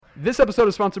This episode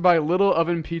is sponsored by Little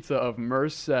Oven Pizza of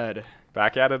Merced.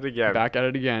 Back at it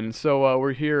again. So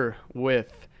we're here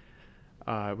with,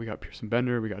 we got Pearson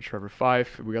Bender, we got Trevor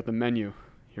Fife, we got the menu.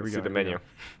 Here we go. See the menu.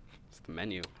 It's the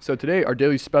menu. So today our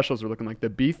daily specials are looking like the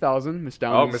B1000, Miss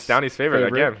Downey's. Oh, Miss Downey's favorite.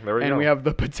 Again, there we go. And we have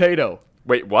the potato.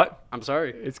 Wait, what? I'm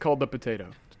sorry. It's called the potato.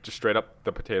 Just straight up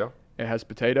the potato? It has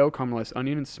potato, caramelized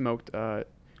onion, and smoked.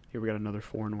 Here we got another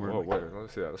foreign word. Whoa, wait,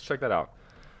 let's see that. Let's check that out.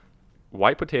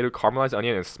 White potato, caramelized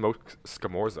onion, and smoked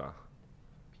scamorza.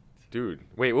 Dude,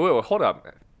 wait, hold up.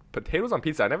 Potatoes on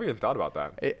pizza? I never even thought about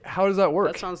that. How does that work?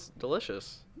 That sounds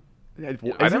delicious.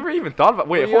 I never even thought about.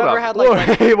 Wait, Well, hold you up. ever had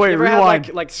like Wait, you ever had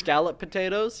rewind. like scallop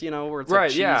potatoes? You know, where it's Right, like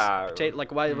cheese, yeah. potato.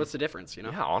 Like, what's the difference? You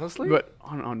know. Yeah, honestly. But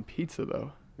on pizza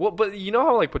though. Well, but you know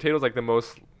how like potatoes like the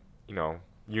most,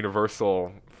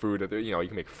 universal food. You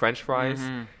can make French fries.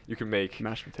 Mm-hmm. You can make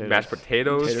Mashed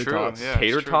potatoes. Tater true, tots. yeah,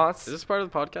 Tater it's true. tots. Is this part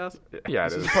of the podcast? Yeah, it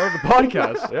This is. is part of the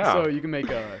podcast. Yeah. So you can make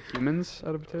humans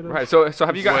out of potatoes. Right. So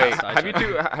have you guys Wait.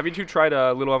 have you two tried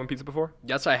Little Oven Pizza before?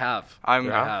 Yes, I have. I'm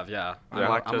I have. Yeah. I'm I'm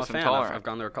a lactose fan. intolerant. I've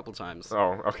gone there a couple times.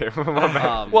 Oh, okay. My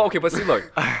bad. Well, okay, but see,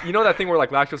 look, you know that thing where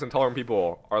like lactose intolerant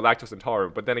people are lactose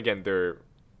intolerant, but then again, they're,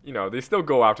 they still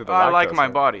go after the lactose. I like my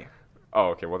right? body. Oh,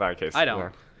 okay. Well, in that case, I don't. yeah.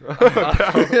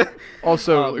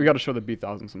 Also, we got to show the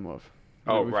B1000 some love.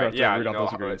 Oh, We right. forgot to Yeah. read out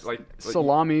those ingredients. like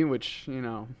Salami, which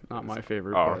not my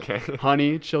favorite. Oh, but okay.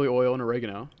 Honey, chili oil, and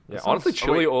oregano. Yeah, That honestly, sounds-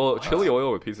 chili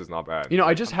oil with pizza is not bad.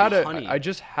 I just had Honey. I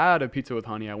just had a pizza with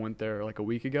honey. I went there like a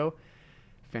week ago.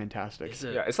 Fantastic. Is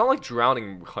it? Yeah, it's not like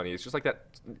drowning with honey. It's just like that,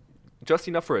 just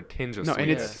enough for a tinge of No, and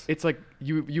sweetness. it's like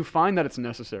you find that it's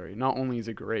necessary. Not only is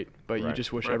it great, but you Right.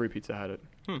 just wish Right. every pizza had it.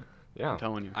 Yeah. I'm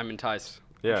telling you. I'm enticed.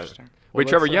 Yeah. Interesting. Wait, Well,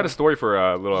 Trevor, let's, you had a story for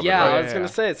Little Oven, Yeah, right? I was gonna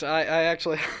say. So I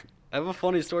actually I have a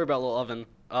funny story about Little Oven.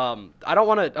 I don't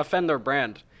want to offend their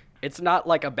brand. It's not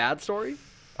like a bad story,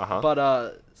 Uh-huh.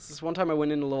 but this one time I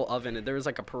went into Little Oven and there was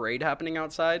like a parade happening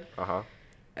outside. Uh-huh.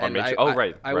 And Main I, Street? Oh, I-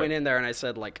 right, I right. went in there and I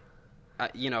said like,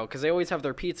 because they always have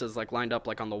their pizzas like lined up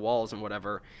like on the walls and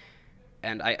whatever.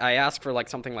 And I asked for like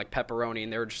something like pepperoni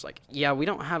and they were just like, yeah, we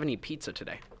don't have any pizza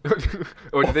today.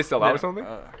 Or did they sell out or something?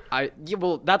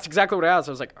 Well, that's exactly what I asked.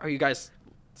 I was like, are you guys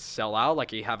sell out?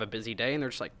 Like you have a busy day? And they're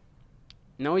just like,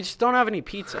 no, we just don't have any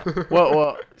pizza.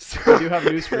 Well, I do have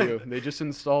news for you. They just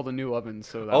installed a new oven,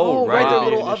 so that Oh, won't right, be they're an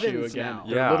little issue ovens again. now.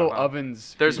 They're Yeah. little Wow.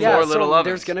 ovens. There's Yeah, more so little ovens.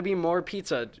 there's gonna be more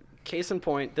pizza. Case in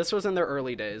point, this was in their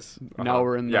early days. Now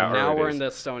we're in the Yeah, early Now we're days. in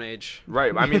the Stone Age.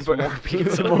 Right. I mean, but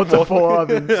multiple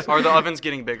ovens. Are the ovens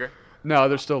getting bigger? No,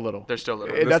 they're still little. They're still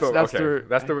little. That's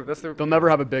their. They'll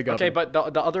never have a big oven. Okay, but the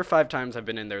other 5 times I've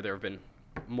been in there have been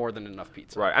more than enough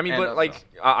pizza. Right. I mean, And but like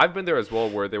I've been there as well,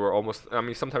 where they were almost. I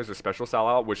mean, sometimes they're special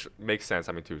sellout, which makes sense.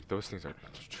 I mean, dude, those things are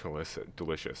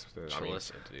delicious.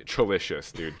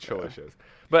 Delicious, dude. Delicious.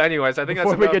 But anyways, I think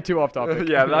Before that's we enough. get too off topic.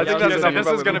 Yeah, I think that's enough. This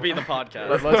about is gonna Little- be the podcast.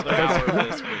 Let's- The hour of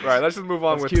this, please. Right. Let's just move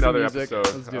on Let's with cue the another music.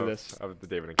 episode. Let's do this. Of the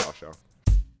David and Cal Show.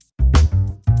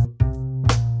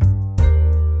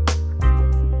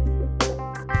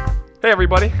 Hey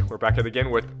everybody, we're back at it again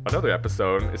with another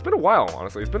episode. It's been a while,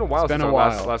 honestly. It's been a while since our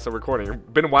last recording.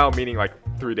 Been a while meaning like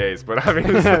 3 days, but I mean,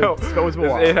 It's always been a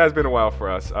while. it has been a while for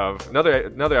us. Of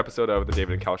another episode of the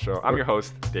David and Cal Show. I'm your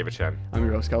host, David Chen, I'm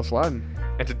your host, Cal Sladden.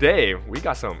 and today we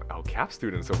got some El Cap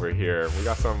students over here. We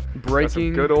got some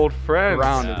Breaking good old friends.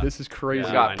 Ground. Yeah. This is crazy. We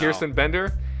Yeah. got I know. Pearson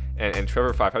Bender and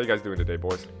Trevor Fife. How you guys doing today,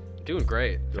 boys? Doing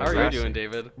great. How are you fantastic. doing,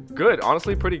 David? Good,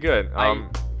 honestly, pretty good.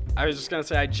 I was just gonna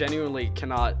say I genuinely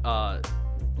cannot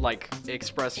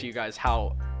express to you guys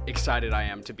how excited I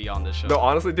am to be on this show. No,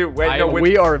 honestly, dude. Wait, I- no, when,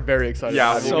 We are very excited.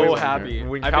 Yeah, about I'm it. so happy.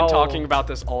 when I've Cal- been talking about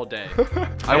this all day.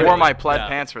 I wore my plaid Yeah.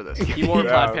 pants for this. He wore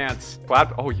Yeah. plaid pants. plaid.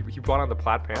 Oh, you brought on the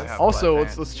plaid pants. Yeah. Also,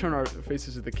 Black let's turn our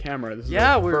faces to the camera. This is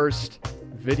Yeah, our we're- first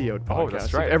video podcast. Oh,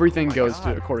 that's right. If everything my goes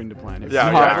God. according to plan. If Yeah,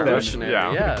 not, yeah, then- revolutionary.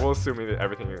 Yeah. We'll assume that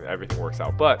everything works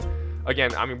out. But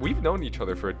again, I mean, we've known each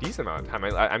other for a decent amount of time.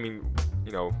 I mean,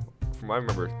 from what I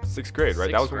remember, 6th grade,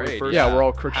 right? That was Sixth when we grade, first. Yeah, Yeah. we're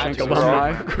all Crookshank We're all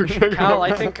alumni. Cal,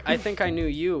 I think I knew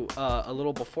you a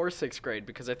little before 6th grade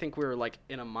because I think we were like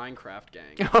in a Minecraft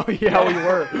gang. Oh yeah, we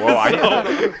were. Whoa,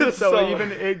 I so, So-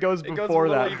 even it goes It goes before a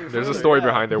little that. even There's a further, story yeah.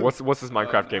 behind there. What's this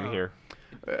Minecraft game no. here?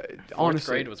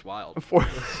 Honestly, grade was wild. Four-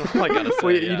 all I gotta say,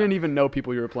 Well, you yeah. didn't even know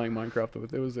people you were playing Minecraft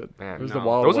with. It was it. Man, it was no. the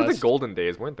Wild Those were West. the golden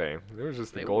days, weren't they? They were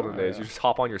just the They golden were, days. yeah. You just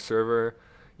hop on your server,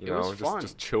 It was fun.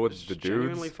 just chill with It was the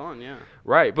genuinely dudes. fun, yeah.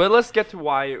 Right, but let's get to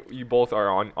why you both are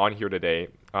on here today.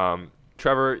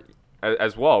 Trevor,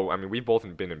 as well. I mean, we've both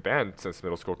been in band since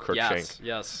middle school, Crookshank.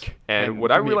 Yes. And And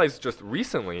what I me. realized just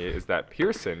recently is that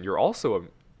Pearson, you're also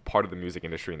part of the music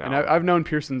industry now. And I've known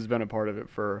Pearson's been a part of it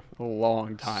for a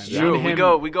long time. True. Me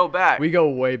and We go back. We go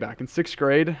way back. In 6th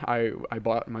grade, I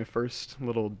bought my first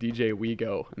little DJ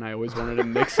WeGo, and I always wanted to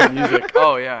mix some music.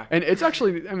 Oh yeah. And it's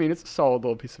actually, I mean, it's a solid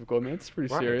little piece of equipment. It's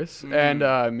pretty Right. serious. Mm.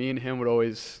 And me and him would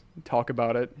always talk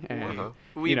about it. And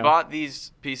We you know, bought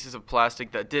these pieces of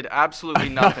plastic that did absolutely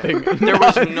nothing. There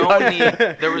was no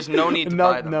need. There was no need to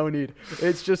buy them. No need.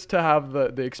 It's just to have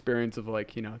the experience of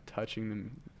like, you know, touching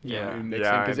them. You know, Yeah. and mixing.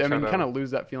 Yeah, Because and I mean, you tryna- kind of lose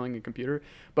that feeling in computer.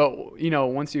 But you know,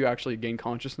 once you actually gain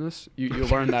consciousness, you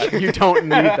learn that you don't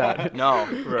need that. No.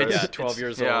 Right. Yeah, It's- 12 it's-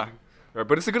 years yeah. old. Right,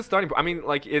 but it's a good starting point. I mean,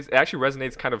 like it actually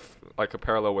resonates kind of like a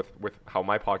parallel with how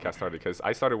my podcast started, because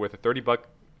I started with a $30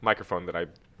 microphone that I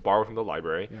borrowed from the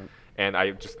library, Yeah. and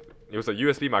it was a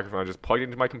USB microphone. I just plugged it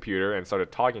into my computer and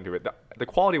started talking to it. The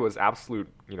quality was absolute,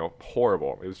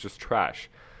 horrible. It was just trash,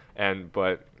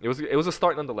 but it was a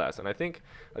start nonetheless. And I think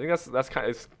that's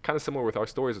kind of similar with our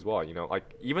stories as well.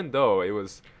 Like even though it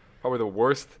was probably the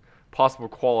worst possible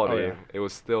quality, Oh, yeah. it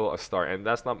was still a start, and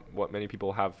that's not what many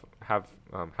people have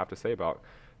to say about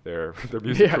their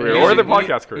music Yeah, career yeah. or their Music-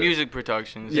 podcast career. Music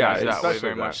production is Yeah, that way especially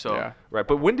very that. much so. Yeah. Right,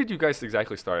 but when did you guys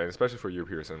exactly start, and especially for you,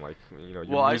 Pearson? Like, your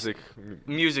Well, music.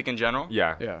 Music in general.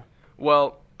 Yeah. Yeah.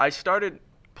 Well, I started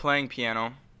playing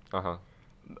piano Uh huh.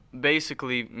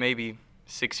 basically maybe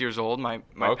 6 years old. My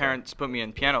Okay. parents put me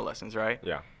in piano lessons, right?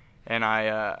 Yeah. And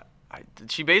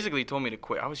she basically told me to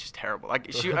quit. I was just terrible. Like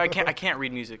I can't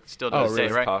read music still to Oh, this really? day,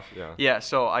 It's right? tough, yeah. Yeah,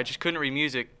 so I just couldn't read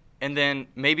music. And then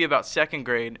maybe about 2nd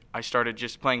grade, I started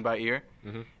just playing by ear.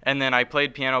 Mhm. And then I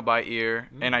played piano by ear,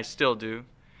 and I still do.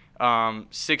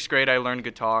 6th grade, I learned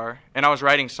guitar, and I was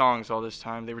writing songs all this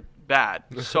time. They were bad,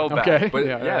 so bad. Okay. But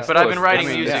Yeah, yeah, yeah. But I've been still, writing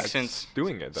it's- music yeah, it's since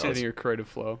doing it though. Getting your creative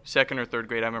flow. 2nd or 3rd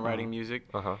grade. I've been writing music.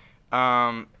 Uh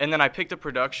huh. And then I picked up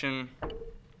production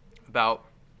about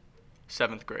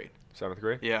 7th grade. 7th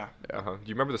grade. Yeah. Uh huh. Do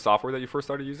you remember the software that you first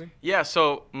started using? Yeah,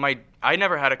 so I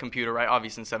never had a computer, right?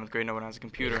 Obviously in 7th grade, no one has a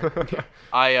computer.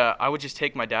 I would just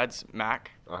take my dad's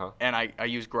Mac, Uh huh. and I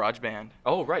used GarageBand.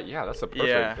 Oh right, yeah, that's a perfect.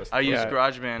 Yeah, that's I used Yeah.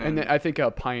 GarageBand. And then I think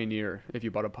a Pioneer, if you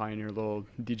bought a Pioneer little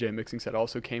DJ mixing set,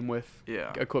 also came with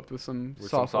Yeah. equipped with some With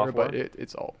some software, but software?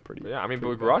 it's all pretty. Yeah, I mean,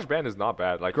 but pretty bad. GarageBand is not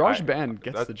bad. Like GarageBand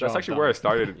gets the job That's actually done. where I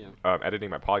started Yeah. editing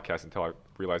my podcast until I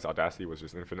realized Audacity was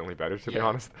just infinitely better, to be Yeah.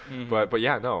 honest. Mhm. But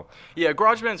yeah, no, Yeah,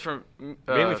 GarageBand's for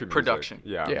mainly for production.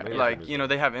 Music. Yeah, Yeah. mainly for Like, music.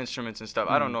 they have instruments and stuff.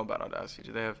 I don't know about Audacity.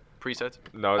 Do they have presets?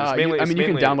 No, it's mainly. I it's mean, you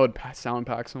can mainly- download sound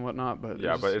packs and whatnot, but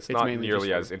Yeah, but it's not mainly nearly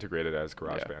just as for- integrated as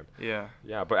GarageBand. Yeah.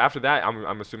 Yeah, but after that,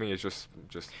 I'm assuming it's just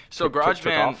So took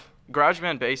GarageBand off.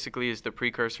 GarageBand basically is the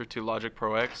precursor to Logic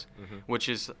Pro X, Mhm. which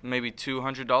is maybe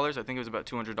 $200. I think it was about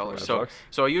 $200. So $200.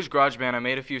 so I used GarageBand. I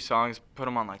made a few songs, put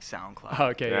them on like SoundCloud.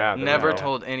 Okay. Yeah, Yeah. Never Yeah.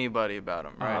 told anybody about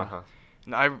them, right? Uh-huh.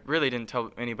 And I really didn't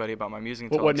tell anybody about my music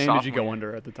until What like name did you sophomore go year.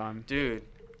 under at the time? Dude,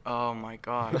 oh my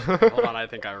god. Hold on, I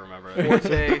think I remember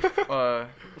it. Forte.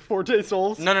 Forte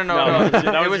Souls. No. No, that was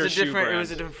It was your a shoe different. It brand.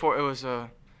 was a different. It was a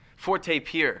Forte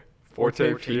Pier. Forte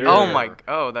Forte Pier. Oh my.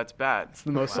 Oh, that's bad. It's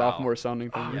the most Wow. sophomore sounding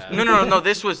thing. Yeah. No.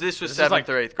 This was is 7th like-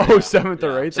 or 8th grade. Oh, 7th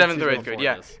or Yeah. 8th? Seventh or That's eighth grade, before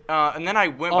yeah. this. And then I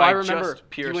went Oh, by I remember. just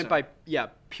Pearson. You went by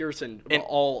Pearson, In-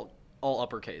 all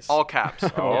uppercase. all caps.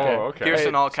 Oh, okay.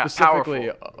 Pearson all caps. Specifically,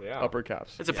 Powerful. Yeah. upper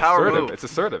caps. It's a Yeah. power assertive. move. It's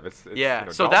assertive. It's Yeah.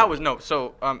 So dominant. that was no.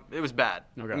 So it was bad.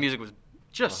 Okay. The music was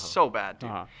just so bad, dude.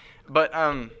 Uh-huh. But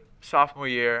sophomore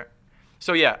year.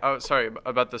 So yeah. Oh, sorry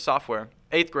about the software.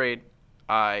 8th grade,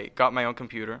 I got my own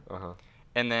computer. Uh-huh.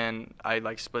 And then I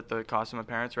like split the cost of my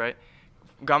parents, right?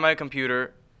 Got my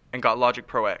computer and got Logic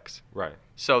Pro X. Right.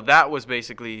 So that was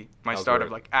basically my That was start good.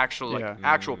 of like actual Yeah.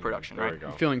 actual production, There right? we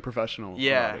go. Feeling professional.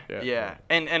 Yeah, about it, yeah.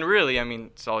 And really, I mean,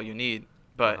 it's all you need.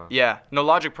 But Uh-huh. yeah, no,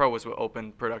 Logic Pro was what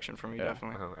opened production for me, Yeah.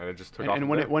 definitely. Uh-huh. And it just took And, off. and from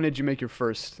when there. when did you make your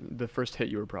the first hit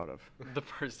you were proud of? The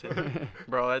first hit.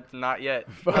 Bro, that's not yet.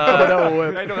 Photo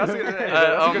Whip. I know that's a good, that's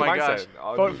oh a good my mindset.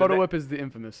 gosh. Photo Whip is the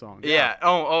infamous song. Yeah.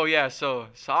 Oh, yeah. So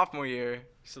sophomore year,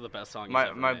 This is the best song. my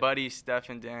he's ever my made. buddy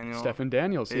Stephen Daniel. Stephen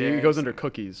Daniels. Yeah, He goes so- under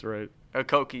Cookies, right?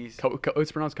 Kokies.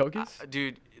 It's pronounced Cookies?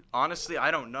 Dude, honestly,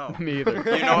 I don't know. Me either.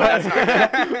 You know what?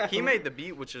 That's not, he made the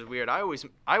beat, which is weird. I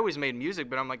always made music,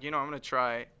 but I'm like, I'm gonna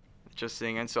try just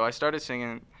singing. So I started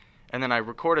singing, and then I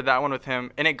recorded that one with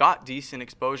him, and it got decent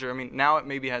exposure. I mean, now it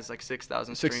maybe has like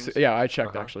 6,000 streams. Yeah, I checked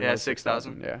Uh-huh. actually. Yeah, It was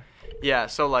 6,000. Yeah. Yeah,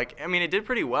 so like, I mean, it did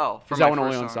pretty well. For Is that my one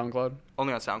only on first song. SoundCloud?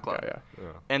 Only on SoundCloud. Yeah, Yeah.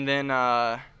 And then,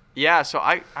 yeah, so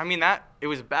I mean that it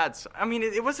was a bad. I mean,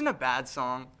 it wasn't a bad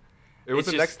song. It was It's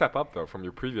the just- next step up though from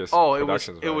your previous Oh, it was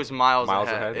productions. it right? was miles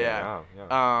ahead. ahead. Yeah.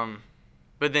 Yeah.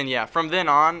 But then yeah, from then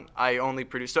on, I only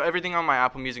produced. So everything on my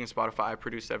Apple Music and Spotify, I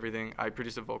produced everything. I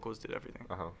produced the vocals, did everything.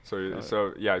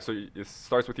 So it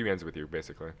starts with you, ends with you,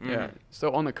 basically. Yeah.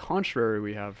 So on the contrary,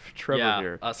 we have Trevor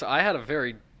here. So I had a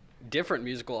very different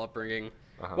musical upbringing.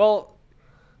 Uh-huh. Well,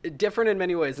 different in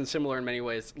many ways and similar in many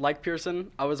ways. Like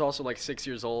Pearson, I was also like 6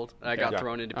 years old and I got Yeah.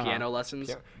 thrown into piano lessons.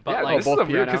 Yeah. But Yeah, like, this is both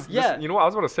a weird, piano. 'cause Yeah. you know what I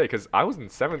was going to say, because I was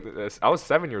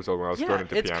 7 years old when I was thrown yeah,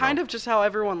 into it's piano. kind of just how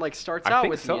everyone like starts I out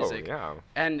think with so, music. yeah.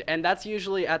 And that's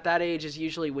usually at that age is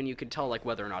usually when you can tell like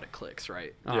whether or not it clicks,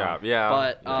 right? Yeah.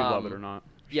 But If you love it or not.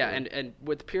 Yeah, Sure. and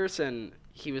with Pearson,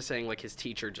 he was saying like his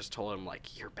teacher just told him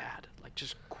like you're bad, like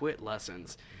just quit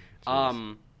lessons.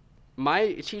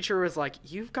 My teacher was like,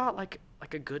 you've got like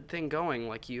a good thing going,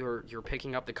 like you're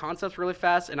picking up the concepts really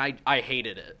fast, and I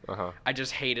hated it. I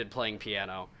just hated playing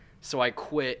piano, so I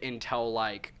quit until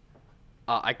like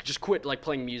I just quit like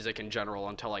playing music in general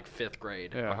until like 5th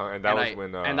grade. Yeah. And that was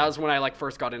when. and that was when I like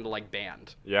first got into like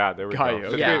band. Yeah, there we Got go. you.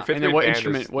 Fifth Okay. Yeah. grade- fifth And then grade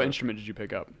band is what the- instrument did you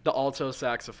pick up? The alto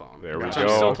saxophone, There we which go. I'm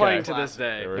still Okay. playing to this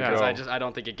day There we because go. I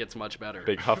don't think it gets much better.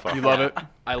 Big huffa. You love it?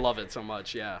 I love it so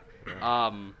much, yeah.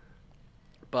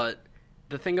 But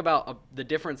the thing about the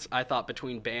difference I thought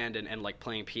between band and like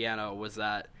playing piano was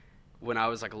that when I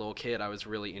was like a little kid, I was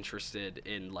really interested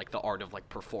in like the art of like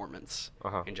performance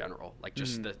in general, like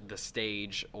just the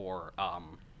stage or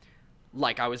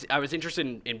like I was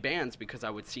interested in bands because I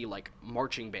would see like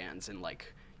marching bands and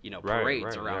like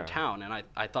parades around town, and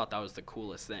I thought that was the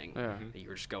coolest thing. Yeah. That you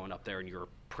were just going up there and you were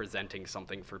presenting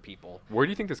something for people. Where do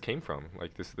you think this came from?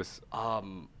 Like this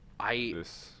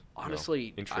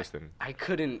Honestly, interest in. I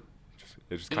couldn't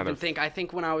It just kind even of think. I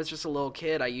think when I was just a little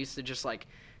kid, I used to just like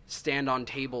stand on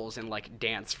tables and like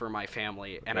dance for my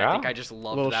family, and I Yeah? think I just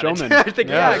loved Little that. showman. I think,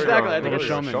 Yeah, yeah, exactly. I Little think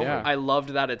showman, yeah. I loved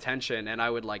that attention, and I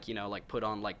would like put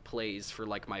on like plays for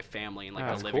like my family in like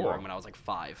That's the living cool. room when I was like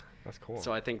 5. That's cool.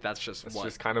 So I think that's just what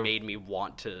just kind of- made me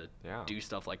want to Yeah. do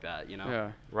stuff like that.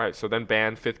 Yeah. Right. So then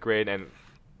band, 5th grade, and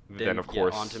then of yeah,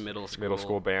 course on to middle Middle school.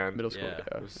 school band. Middle school. Yeah.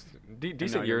 Yeah. It was now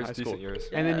decent you're in years. high school. Decent years.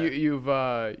 And then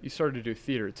Yeah. you started to do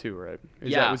theater too, right?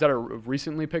 Yeah. Was that a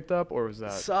recently picked up, or was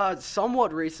that?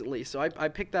 Somewhat recently. So I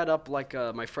picked that up like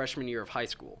my freshman year of high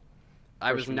school.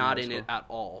 I was Freshman not year in of it at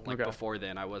all. Like Okay. before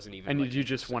then, I wasn't even. And like, did you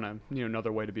just want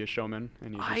another way to be a showman,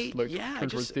 and you just looked I turned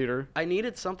towards theater? I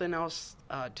needed something else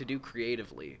to do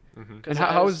creatively. And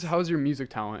how's your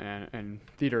music talent and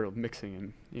theater mixing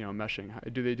and meshing?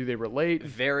 Do they relate?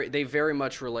 They very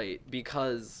much relate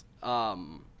because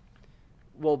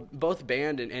both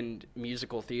band and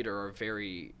musical theater are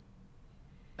very,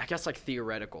 I guess, like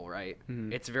theoretical, right?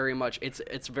 Mm-hmm. It's very much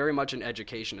it's very much an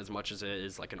education as much as it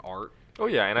is like an art. Oh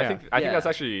yeah, and Yeah. I think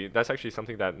Yeah. that's actually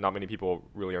something that not many people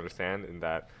really understand. In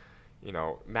that,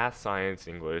 math, science,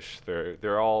 English,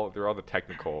 they're all the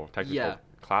technical Yeah.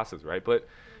 classes, right? But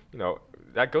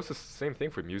that goes to the same thing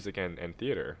for music and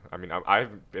theater. I mean,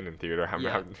 I've been in theater.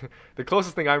 Yeah. The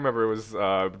closest thing I remember was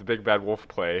the Big Bad Wolf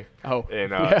play. Oh,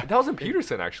 And yeah. that was in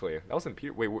Peterson, actually. That was in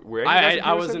Peter. Wait, were any of you guys in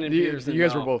I wasn't in You- Peterson. you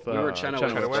guys no. were both, We were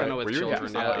Chenoweth. Chenoweth Were you?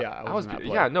 children. Yeah. Yeah. Yeah. I was in that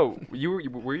play. Yeah, no,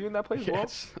 were you in that play as well?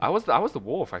 Yes. I was the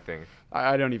wolf, I think.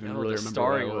 I don't even No, really the remember.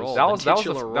 starring what it role. was. The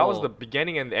titular that was role. the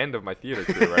beginning and the end of my theater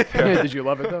career right there. Did you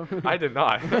love it though? I did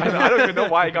not. I don't even know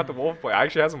why I got the wolf play. I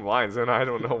actually had some lines, and I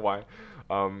don't know why.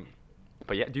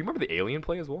 But yeah, do you remember the Alien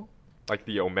play as well? Like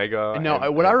the Omega.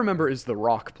 No, what I remember is the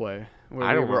rock play. Where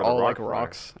I we don't were remember the all rock like play.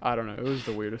 rocks. I don't know. It was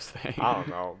the weirdest thing. I don't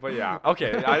know, but yeah.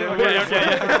 Okay.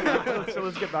 Okay. So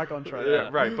let's get back on track. Yeah,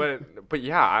 right. But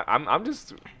yeah, I'm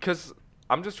just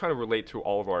I'm just trying to relate to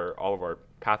all of our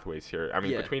pathways here. I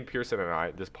mean, Yeah. between Pearson and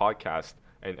I, this podcast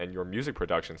and your music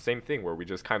production, same thing where we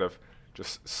just kind of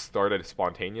just started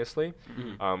spontaneously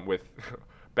with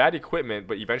bad equipment,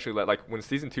 but eventually like when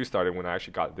season 2 started, when I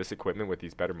actually got this equipment with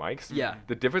these better mics, Yeah.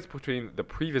 the difference between the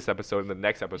previous episode and the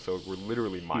next episode were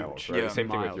literally miles. Right? Yeah. Same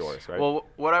thing with Miles. yours, right? Well,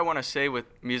 what I want to say with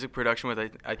music production,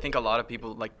 I think a lot of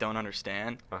people like don't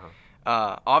understand.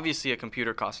 Obviously, a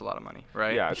computer costs a lot of money,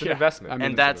 right? yeah, it's an Yeah. investment. I mean,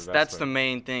 And It's an that's the investment.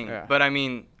 main thing. Yeah. But I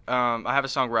mean, I have a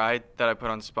song "Ride" that I put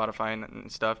on Spotify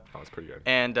and stuff, Oh, it's pretty good.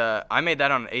 and I made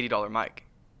that on an $80 mic.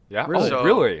 Yeah. Really? Oh, So,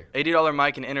 really? $80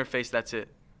 mic and interface. That's it.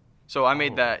 So I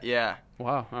made Oh. that. Yeah.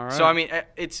 Wow. All right. So I mean,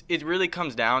 it really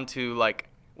comes down to like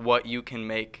what you can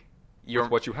make. With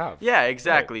what you have. Yeah,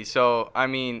 exactly. So I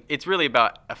mean, it's really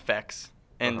about effects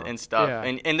and stuff. Yeah.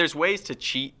 And there's ways to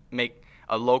make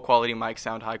a low quality mic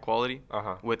sound high quality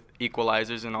Uh-huh. with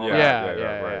equalizers and all Yeah, that.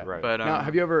 yeah. right. But now,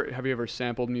 have you ever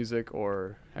sampled music,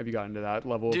 or have you gotten to that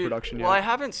level of dude, production yet? well, I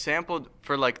haven't sampled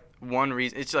for like one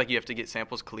reason. It's like you have to get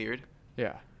samples cleared.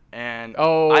 Yeah. and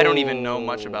Oh. I don't even know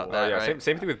much about that. yeah, Right?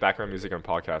 same thing with background music on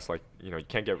podcasts. Like, you know,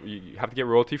 you have to get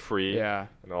royalty free. Yeah.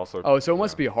 And also. Oh, so it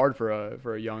must yeah. be hard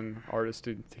for a young artist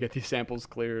to get these samples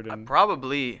cleared. And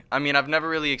Probably. I mean, I've never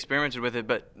really experimented with it,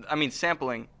 but I mean,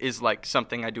 sampling is like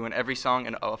something I do in every song,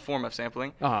 and a form of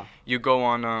sampling. Uh-huh. You go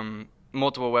on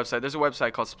multiple websites. There's a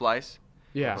website called Splice.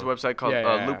 Yeah. There's a website called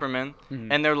Yeah. Looperman, Mhm.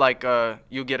 and they're like,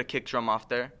 you get a kick drum off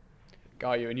there.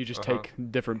 Got you, and you just Uh-huh.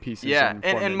 take different pieces. Yeah, and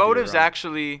form it and into Motives your own.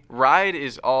 actually, Ride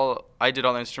is all, I did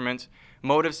all the instruments.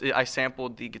 Motives, I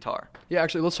sampled the guitar. Yeah,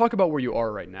 actually, let's talk about where you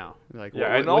are right now. Like, Yeah,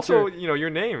 what- and what's also, your, you know,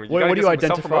 your name. what gotta do get you some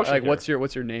identify? self-promotion Like, here.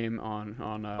 what's your name on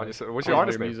what's your on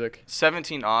artist name? music?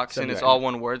 17 Aux, and it's 17. all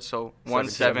one word, so 17.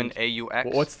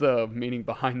 17AUX. What's the meaning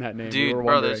behind that name? We Dude, were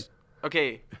bro, wondering.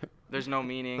 okay, there's no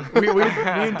meaning. me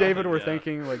and David were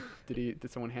thinking, like,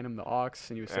 did someone hand him the aux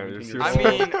and he was Yeah, 17 you're years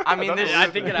I old? mean, this, I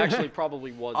think it actually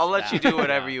probably was. I'll let you that. do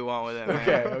whatever you want with it,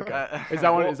 man. Okay. Is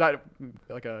that one? Is that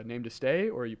like a name to stay,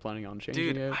 or are you planning on changing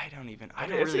Dude, it? I don't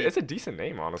It's, really. it's a decent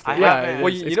name, honestly. I Yeah, haven't-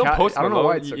 Well, it's you know, ca- Post I don't know why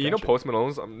Malone. it's so You know, catchy. Post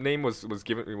Malone's name was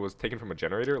taken from a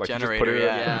generator. Like, Generator, you just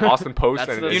put it yeah. in Austin Post,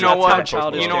 That's and the, it's You that's know just what? how Post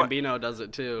Childish Malone. You know- Gambino does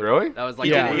it too. Really? That was like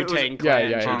Yeah. the It was- Wu-Tang yeah, Clan yeah,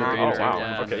 he did generator. the Oh wow.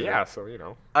 Yeah. Okay, yeah. So you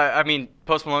know. I mean,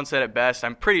 Post Malone said it best.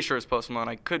 I'm pretty sure it's Post Malone.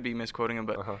 I could be misquoting him,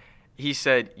 but Uh-huh. he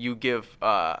said, you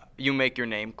make your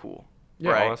name cool.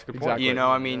 Yeah, right? Oh, that's a good point. exactly. You know,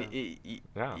 I mean,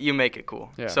 Yeah. you make it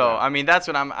cool. Yeah. So Yeah. I mean, that's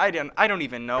what I don't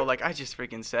even know. Like, I just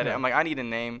freaking said it. Yeah. I'm like, I need a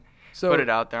name. So Put it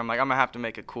out there. I'm like, I'm gonna have to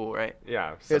make it cool, right?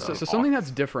 Yeah. Yeah, so something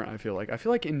that's different. I feel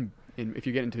like in if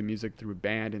you get into music through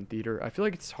band and theater, I feel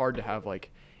like it's hard to have like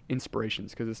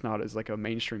inspirations because it's not as like a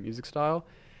mainstream music style.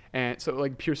 And so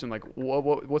like Pearson, like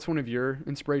what's one of your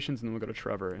inspirations? And then we'll go to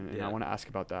Trevor, and Yeah. I want to ask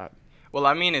about that. Well,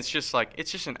 I mean, it's just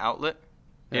an outlet,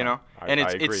 Yeah. you know, I- and I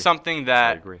agree. it's something I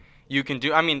that agree. you can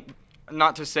do. I mean,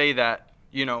 not to say that,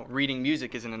 you know, reading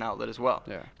music isn't an outlet as well.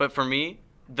 Yeah. But for me,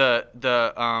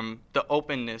 the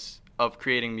openness of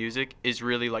creating music is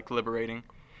really like liberating.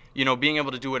 You know, being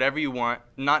able to do whatever you want,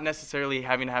 not necessarily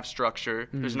having to have structure.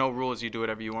 There's no rules. You do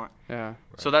whatever you want. Yeah.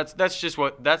 So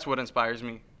that's what inspires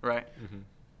me, right?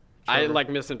 I Trevor. like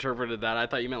misinterpreted that. I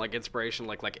thought you meant like inspiration,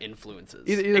 like influences.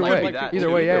 Either It could way, be that. either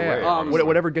way, Either yeah, way, yeah. honestly.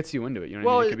 Whatever gets you into it, you know,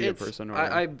 what I mean? It could be a it's- person or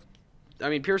I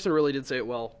mean, Pearson really did say it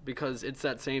well because it's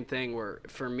that same thing where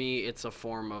for me it's a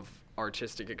form of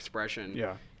artistic expression.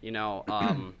 Yeah. You know,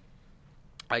 I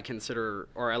like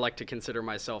to consider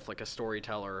myself like a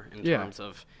storyteller in Yeah. terms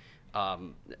of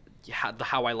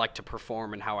how I like to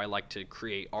perform and how I like to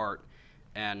create art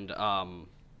and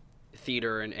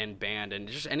theater and band and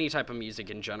just any type of music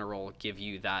in general give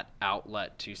you that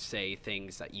outlet to say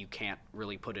things that you can't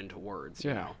really put into words.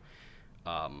 You Yeah. know?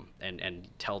 And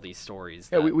tell these stories.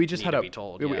 Yeah, that we just need had to a be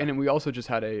told. we- yeah. and we also just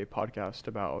had a podcast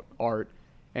about art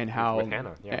and how with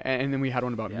Hannah, yeah. and then we had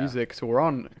one about Yeah. music, so we're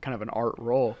on kind of an art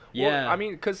roll. Yeah. Well, I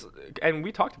mean, and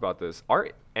we talked about this,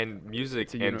 art and music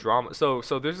It's a and uni- drama. So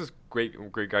there's this great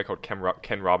guy called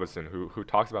Ken Robinson who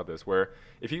talks about this, where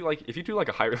if you do like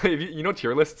a high, if you know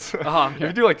tier lists, Uh-huh, if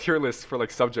you do like tier lists for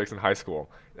like subjects in high school,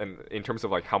 and in terms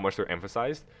of like how much they're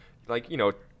emphasized, like, you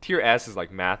know, tier S is like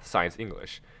math, science,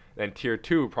 English, then tier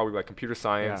 2 probably like computer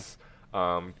science.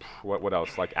 What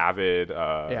else? Like Avid, you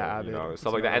Avid know, is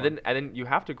stuff like that. another And then you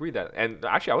have to agree that, and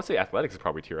actually I would say athletics is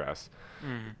probably tier S.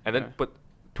 And then, Yeah. but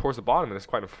towards the bottom, and it's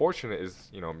quite unfortunate, is,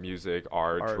 you know, music,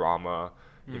 art. Drama,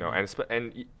 you know,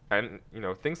 and you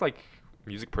know, things like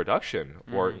music production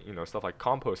or, you know, stuff like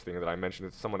composting that I mentioned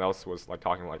that someone else was like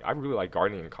talking like, I really like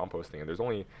gardening and composting, and there's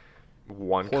only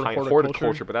one kind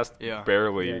horticulture, but that's Yeah.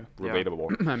 barely Yeah.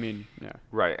 relatable. I mean, yeah.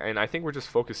 Right, and I think we're just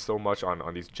focused so much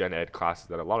on these gen ed classes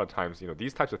that a lot of times, you know,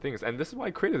 these types of things, and this is why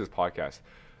I created this podcast.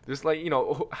 There's like, you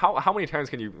know, how many times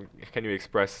can you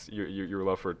express your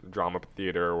love for drama,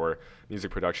 theater, or music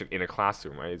production in a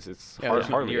classroom, right? It's Yeah, hard, there's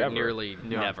hardly ever. nearly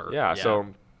Yeah. never. Yeah, so,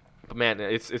 but man,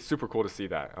 it's super cool to see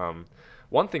that.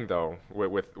 One thing though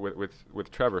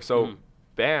with Trevor, so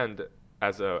band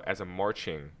as a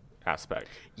marching aspect.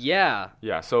 Yeah.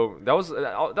 Yeah, so that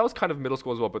was kind of middle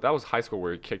school as well, but that was high school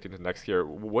where you kicked into next year.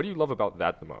 What do you love about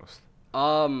that the most?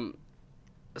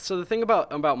 So the thing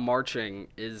about marching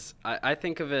is I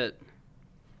think of it.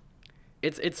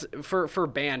 It's for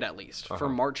band at least for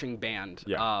marching band.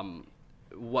 Yeah.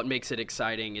 What makes it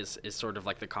exciting is sort of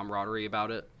like the camaraderie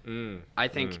about it. I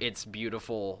think it's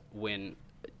beautiful when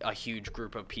a huge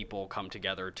group of people come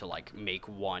together to like make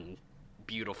one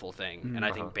beautiful thing, and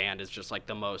I think band is just like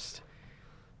the most.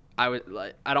 I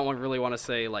don't really want to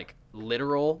say like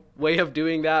literal way of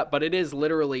doing that, but it is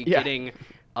literally getting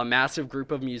a massive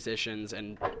group of musicians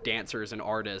and dancers and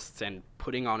artists and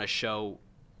putting on a show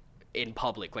in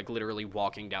public, like literally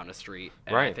walking down a street.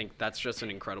 And Right. I think that's just an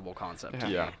incredible concept.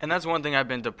 Yeah. And that's one thing I've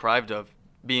been deprived of,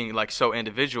 being like so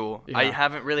individual. I Yeah.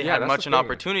 haven't really Yeah, had that's much the an thing.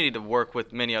 opportunity to work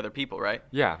with many other people, right?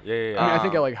 Yeah. I mean, I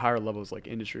think at Um, like higher levels, like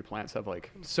industry plants have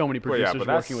like so many Well, yeah, producers but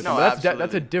that's- working with No, them. That's a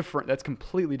absolutely. different. That's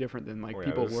completely different than like Oh, yeah,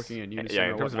 people there's- working in unison. Yeah,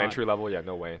 or in terms of whatnot. entry level, yeah,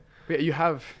 no way. But yeah, you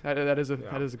have that is a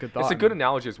Yeah. that is a good thought. It's a good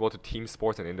analogy as well to team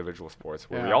sports and individual sports,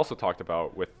 where we Yeah. also talked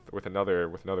about with another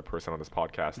person on this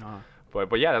podcast. Uh-huh.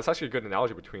 But yeah, that's actually a good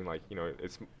analogy between like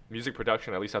it's music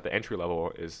production, at least at the entry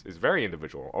level, is very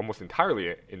individual, almost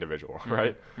entirely individual,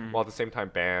 right? While at the same time,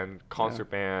 band, concert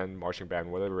band, marching band,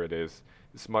 whatever it is,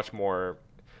 it's much more.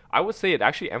 I would say it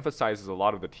actually emphasizes a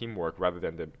lot of the teamwork rather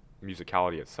than the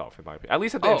musicality itself, in my opinion. At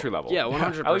least at the entry level. Yeah, At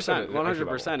least at 100%. the entry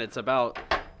level. 100%. It's about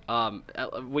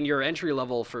when you're entry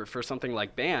level for something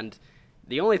like band,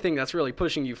 the only thing that's really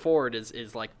pushing you forward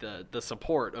is like the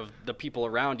support of the people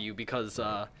around you, because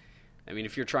I mean,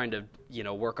 if you're trying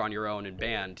to work on your own in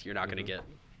band, you're not going to get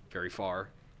very far.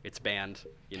 It's band,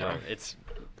 Right. it's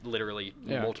literally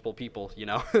Yeah. multiple people,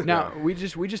 Now Yeah. we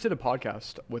just did a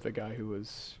podcast with a guy who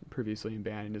was previously in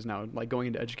band and is now like going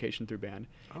into education through band,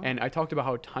 and I talked about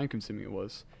how time consuming it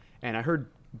was, and I heard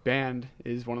band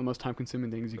is one of the most time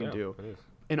consuming things you can Yeah, do, it is.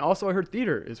 and also I heard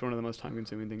theater is one of the most time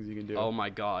consuming things you can do. Oh my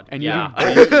God. And yeah.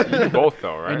 you You do both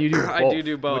though, right? And you do both, I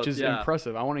do both, which is yeah.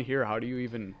 impressive. I want to hear, how do you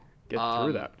even get through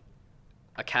Um, that?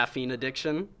 A caffeine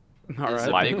addiction All is right.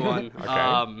 a Like- big one.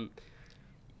 Okay.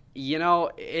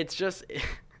 It's just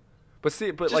But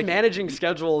see, but just like managing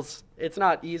schedules. It's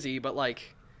not easy, but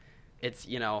like it's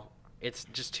it's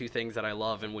just two things that I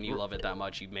love, and when you love it that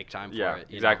much, you make time Yeah, for it.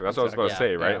 exactly. That's what I was about to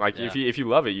say, right? Yeah, like yeah. if you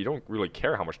love it, you don't really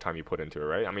care how much time you put into it,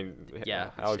 right? I mean, Yeah,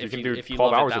 hell, if you if can do if you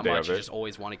 12 love hours it a that day much, of you it. just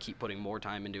always want to keep putting more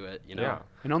time into it. Yeah.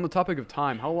 And on the topic of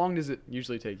time, how long does it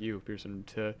usually take you, Pearson,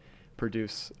 to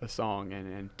produce a song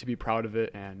and to be proud of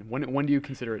it? And when do you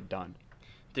consider it done?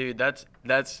 Dude,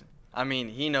 that's. I mean,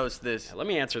 he knows this. Let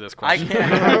me answer this I question.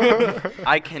 can't.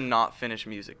 I cannot finish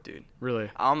music, dude. Really?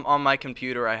 On my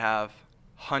computer, I have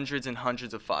hundreds and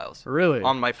hundreds of files. Really?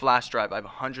 On my flash drive, I have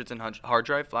hundreds and hundreds. Hard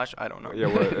drive, flash, I don't know. Yeah,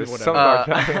 well, it's Whatever.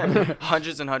 something like that.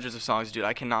 Hundreds and hundreds of songs, dude.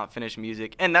 I cannot finish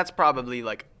music, and that's probably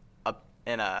like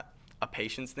a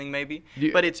patience thing, maybe.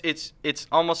 You- But it's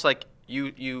almost like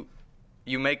you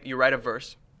write a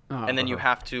verse, and then you Uh-huh.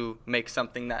 have to make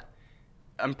something that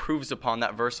improves upon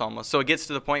that verse almost. So it gets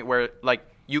to the point where like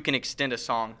you can extend a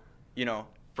song,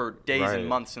 for days Right. and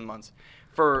months and months.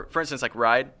 For instance, like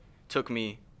Ride took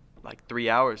me like 3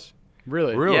 hours.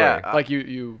 Really? Really? Yeah. Like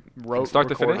you wrote start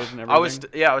to recorded finish? and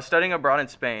everything? I was studying abroad in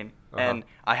Spain, Uh-huh. and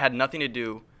I had nothing to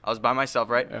do. I was by myself,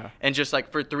 right? Yeah. And just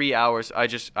like for 3 hours,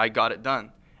 I got it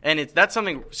done. And that's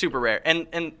something super rare.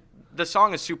 And the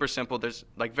song is super simple. There's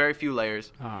like very few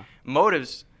layers. Uh-huh.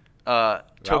 Motives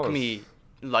took was- me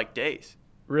like days.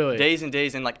 Really? Days and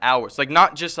days and like hours. Like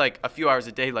not just like a few hours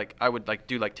a day, like I would like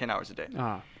do like 10 hours a day.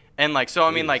 Ah. And like so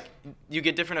I mean Jeez. like you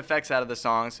get different effects out of the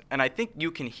songs, and I think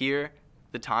you can hear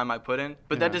the time I put in,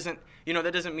 but that Yeah.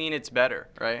 doesn't mean it's better,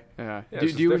 right? Yeah. Yeah, do,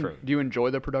 it's do you just different. do you enjoy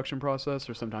the production process,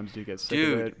 or sometimes do you get sick of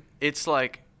Dude, it? it's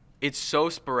like it's so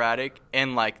sporadic,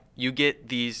 and like you get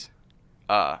these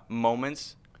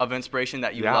moments of inspiration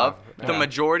that you Yeah, love. The yeah.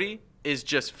 majority is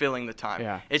just filling the time.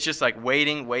 Yeah. It's just like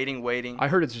waiting. I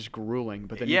heard it's just grueling,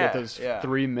 but then you Yeah, get those yeah.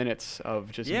 3 minutes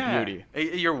of just beauty.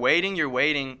 You're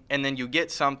waiting, and then you get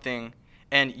something,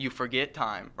 and you forget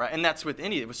time, right? And that's with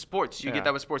sports. You Yeah. get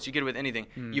that with sports. You get it with anything.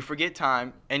 You forget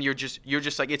time, and you're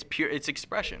just like it's pure. It's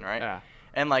expression, right? Yeah.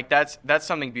 And like that's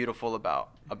something beautiful about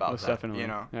Most that. definitely. You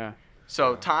know. Yeah.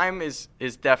 So time is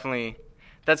definitely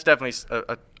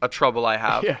a trouble I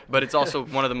have. Yeah. But it's also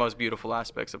one of the most beautiful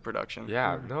aspects of production.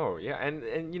 Yeah, no, yeah, and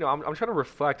I'm trying to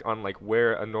reflect on like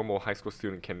where a normal high school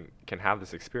student can have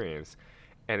this experience,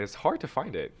 and it's hard to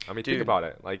find it. I mean, think Dude. about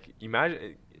it. Like,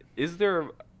 imagine, is there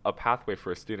a pathway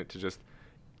for a student to just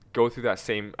go through that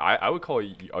same, I would call it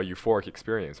a euphoric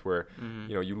experience where,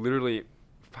 you literally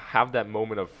have that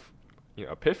moment of,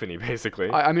 epiphany,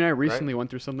 basically. I mean, I recently went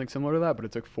through something similar to that, but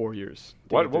it took 4 years.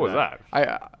 to What get through was that?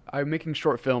 I'm making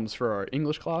short films for our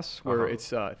English class, where Uh-huh.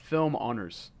 it's film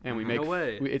honors, and we make No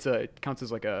way. it counts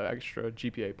as like a extra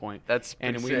GPA point. That's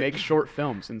and pretty we sick. make short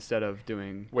films instead of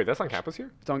doing. Wait, that's on campus here?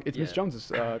 It's Miss Yeah.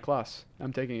 Jones's class.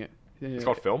 I'm taking it. It's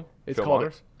called film? It's Film called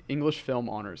honors? English Film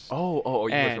Honors. Oh,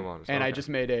 you and, film honors. and I Okay. just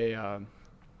made a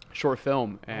short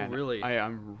film, and really?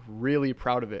 I'm really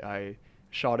proud of it. I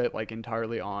shot it like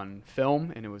entirely on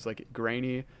film, and it was like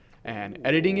grainy, and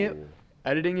editing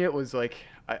it was like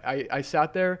I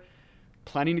sat there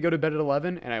planning to go to bed at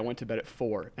 11 and I went to bed at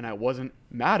 4 and I wasn't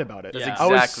mad about it. That's I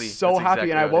was exactly- so that's happy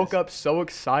exactly and I what it woke is. up so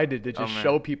excited to just man.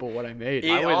 show people what I made.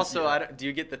 Do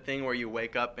you get the thing where you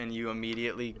wake up and you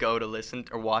immediately go to listen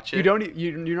or watch it? You don't.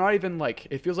 You're not even like.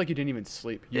 It feels like you didn't even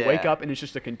sleep. You wake Yeah. up and it's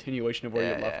just a continuation of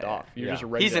where you left off. You're Yeah. just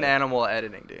ready. He's to, an animal at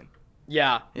editing, dude.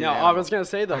 Yeah. He's No, an I animal. was gonna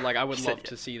say though, like I would He said love yeah.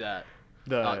 to see that.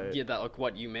 The Yeah, that like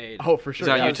what you made. oh for sure. Is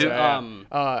it on yeah, YouTube?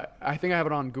 yeah. I think I have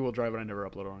it on Google Drive, but I never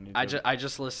upload it on YouTube. I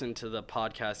just listened to the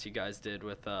podcast you guys did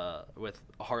with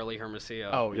Harley Hermosillo.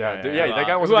 Oh Yeah, yeah. that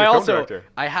guy was who a I film also director.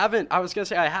 I was gonna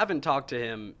say I haven't talked to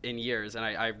him in years, and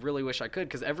I really wish I could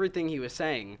because everything he was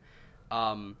saying,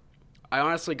 I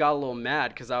honestly got a little mad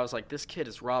because I was like, this kid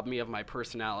has robbed me of my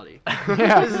personality.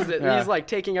 Yeah. This is it. Yeah. He's like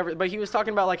taking but he was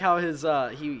talking about like how his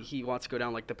he wants to go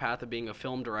down like the path of being a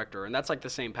film director, and that's like the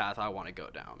same path I want to go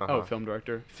down. Oh, film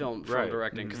director. Film Right.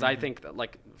 directing because I think that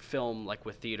like film like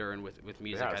with theater and with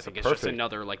music Yeah, I it's think a it's just perfect-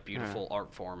 another like beautiful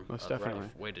art form Most of definitely.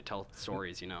 way to tell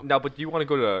stories, you know. Now, but do you want to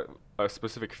go to a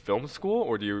specific film school,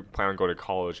 or do you plan on going to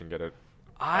college and get a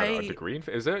degree?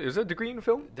 Is there a degree in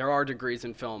film? There are degrees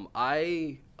in film.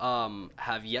 I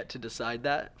have yet to decide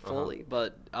that fully,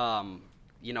 but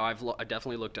you know, I've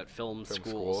definitely looked at film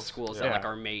schools Yeah. that like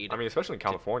are made. I mean, especially in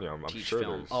California, I'm teach sure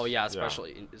film. there's. Oh yeah,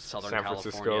 especially in Southern San California.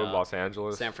 Francisco, Los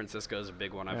Angeles. San Francisco is a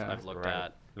big one Yeah. I've looked Right.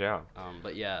 at. Yeah.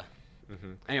 But yeah.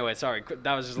 Mhm. Anyway, sorry,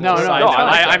 that was just a No, little no, side no, note.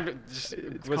 I like I'm just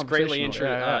It's was greatly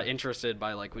conversational. Yeah. interested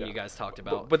by like when Yeah. you guys talked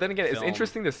about. But then again, it's film.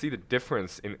 interesting to see the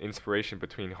difference in inspiration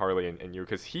between Harley and you,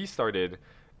 because he started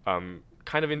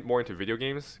kind of more into video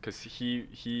games, because he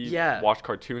Yeah. watched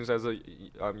cartoons as a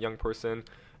young person,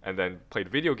 and then played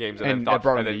video games, and, And then that thought,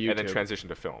 brought and, him then, to and then YouTube. transitioned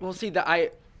to film. Well, see that I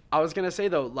was gonna say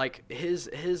though, like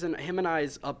him and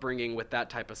I's upbringing with that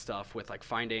type of stuff, with like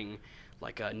finding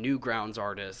like Newgrounds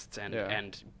artists and Yeah.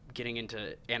 and getting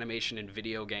into animation and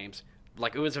video games,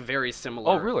 like it was a very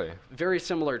similar. Oh, really? Very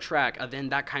similar track. Then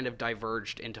that kind of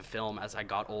diverged into film as I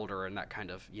got older, and that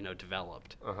kind of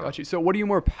developed. Uh-huh. Got you. So, what are you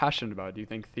more passionate about? Do you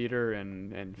think theater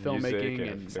and Music filmmaking and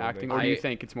and acting, or do filmmaking. you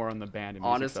think it's more on the band and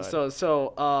music Honestly, side?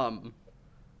 so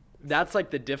that's like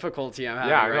the difficulty I'm having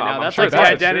Yeah, right no, now. I'm That's sure like it the is.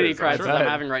 identity I'm crisis sure I'm it is.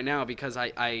 having right now because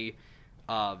I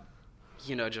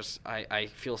I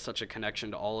feel such a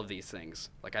connection to all of these things.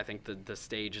 Like I think the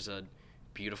stage is a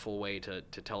beautiful way to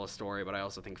tell a story, but I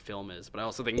also think film is. But I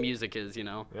also think music is.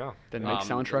 Yeah. Then make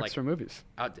soundtracks like- for movies.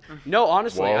 No,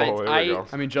 honestly, Whoa, there we go.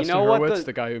 I mean, Justin know what Hurwitz,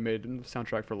 the guy who made the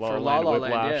soundtrack for La for La La La Land,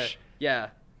 Land, Whiplash. yeah.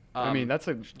 I mean, that's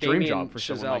a dream Damien job for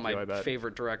Chazelle, someone like my you, I bet.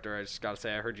 favorite director. I just gotta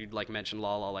say, I heard you like mention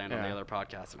La La Land on the Yeah. other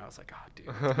podcast, and I was like, oh,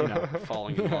 dude, you know,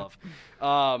 falling in love.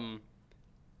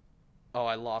 Oh,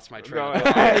 I lost my train. No, of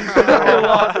no. thought. I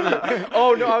lost it.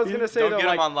 Oh no, I was gonna say Don't though, get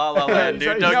like, him on La La Land,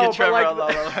 dude. Don't No, get but, Trevor like, on La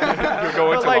La Land. You're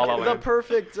going but to like La La the Land.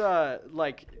 perfect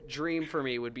like dream for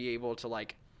me would be able to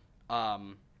like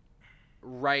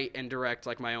write and direct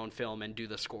like my own film and do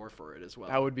the score for it as well.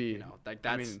 That would be- you know, like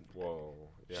that's I mean, Whoa.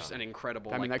 Yeah. just an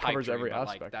incredible. I mean, like, that covers pipe every dream, but,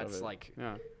 aspect like, that's of it. like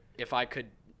Yeah. if I could,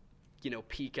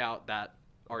 peek out that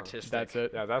artistic That's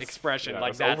it. Yeah, that's expression, yeah,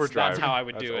 like that's that's overdrive. how I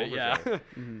would That's do it. Yeah. overdrive.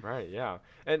 Right. Yeah.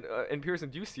 And Pearson,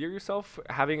 do you see yourself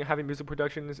having music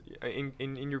productions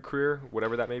in your career,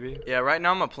 whatever that may be? Yeah, right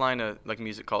now I'm applying to like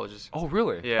music colleges. Oh,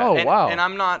 really? Yeah. Oh, and, wow. And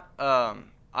I'm not.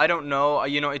 I don't know.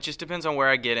 It just depends on where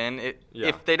I get in. Yeah.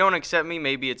 If they don't accept me,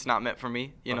 maybe it's not meant for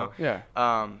me. You know. Yeah.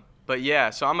 But yeah,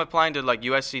 so I'm applying to like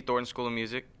USC Thornton School of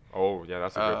Music. Oh, yeah,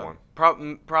 that's a good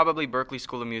one. Probably Berkeley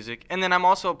School of Music, and then I'm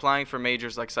also applying for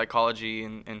majors like psychology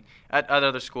and at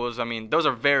other schools. I mean, those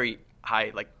are very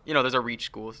high. Like those are reach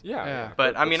schools. Yeah. Yeah.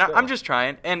 But I mean, still. I'm just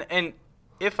trying, and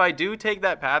if I do take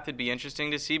that path, it'd be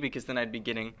interesting to see because then I'd be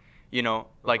getting,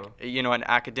 an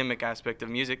academic aspect of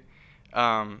music.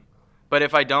 But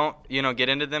if I don't, get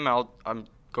into them, I'll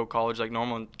go college like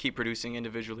normal and keep producing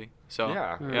individually. So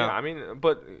Yeah. Yeah. I mean,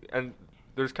 and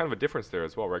there's kind of a difference there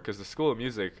as well, right? Because the School of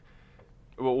Music,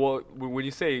 well, when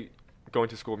you say going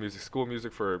to school of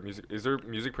music for music, is there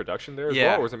music production there as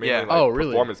Yeah, well, or is it mainly yeah. like Oh,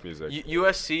 really? performance music?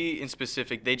 USC in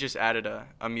specific, they just added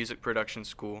a music production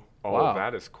school. Oh, Wow.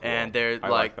 that is cool. And they're I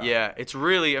like, that. yeah, it's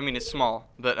really, I mean, it's small,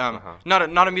 but Uh-huh.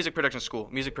 not a music production school,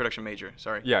 music production major.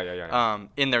 Sorry. Yeah.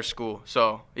 In their school.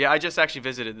 So yeah, I just actually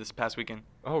visited this past weekend.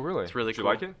 Oh, really? It's really Did cool. you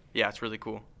like it? Yeah, it's really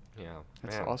cool. Yeah.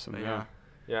 That's man. awesome. But Yeah.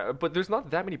 Yeah, but there's not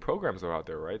that many programs though out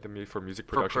there, right? For music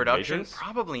For production. production, majors?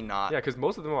 probably not. Yeah, because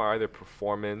most of them are either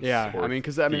performance. Yeah. or I mean,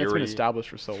 because it's been theory. established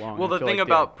for so long. Well, I the feel thing like,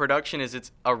 about production is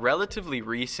it's a relatively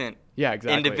recent yeah,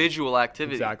 exactly. individual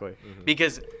activity. Exactly.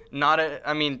 Because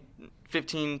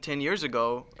 10 years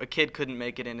ago, a kid couldn't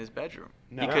make it in his bedroom.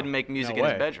 No. He couldn't make music No in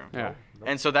his way. bedroom. Yeah.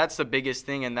 And so that's the biggest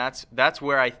thing, and that's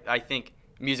where I think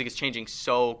music is changing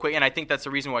so quick, and I think that's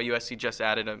the reason why USC just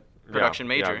added a production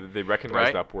major. Yeah, they recognize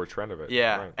right? the upward trend of it.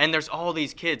 Yeah, right. and there's all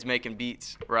these kids making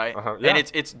beats, right? Yeah. And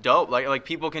it's dope. Like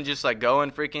people can just like go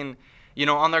and freaking,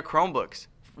 on their Chromebooks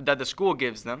that the school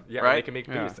gives them, Yeah, right? they can make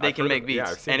beats. Yeah. They I've can heard make of- beats, yeah,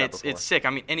 I've seen and that it's before. sick. I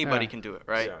mean, anybody Yeah. can do it,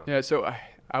 right? Yeah. Yeah, so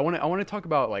I want to talk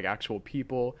about like actual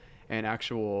people and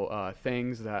actual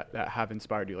things that have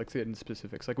inspired you. Let's get into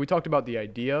specifics. Like we talked about the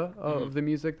idea of the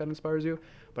music that inspires you,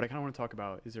 but I kind of want to talk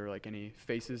about, is there like any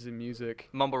faces in music?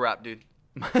 Mumble rap, dude.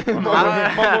 Mumble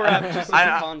rap just as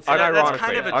a concept. That's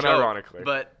kind of a joke. Unironically.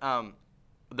 But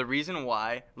the reason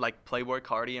why, like Playboy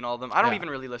Cardi and all of them, I don't Yeah. even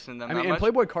really listen to them I that mean, and much.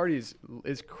 Playboy Cardi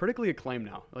is critically acclaimed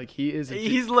now. Like he is.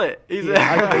 He's lit. He's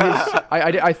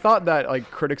I thought that like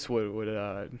critics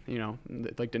would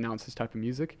like denounce this type of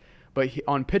music, but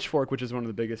on Pitchfork, which is one of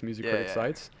the biggest music critic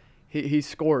sites, he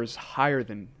scores higher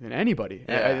than anybody.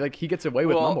 Yeah. Like he gets away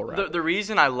with mumble rap. The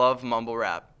reason I love mumble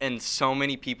rap and so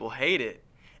many people hate it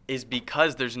is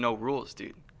because there's no rules,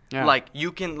 dude. Yeah. Like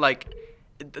you can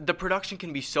the production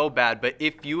can be so bad, but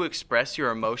if you express your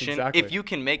emotion, Exactly. if you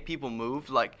can make people move,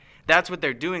 like that's what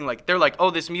they're doing. Like they're like, oh,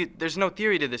 there's no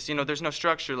theory to this, there's no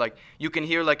structure. Like you can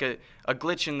hear like a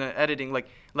glitch in the editing. Like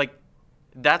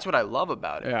that's what I love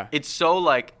about it. Yeah. It's so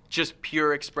like just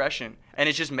pure expression, and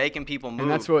it's just making people move.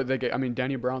 And that's what they get. I mean,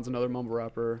 Danny Brown's another mumble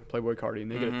rapper, Playboy Cardi,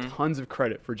 and they get tons of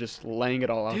credit for just laying it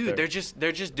all out there. Dude,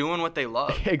 they're just doing what they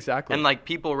love. Exactly. And like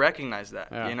people recognize that,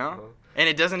 Yeah. And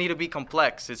it doesn't need to be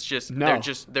complex. It's just No.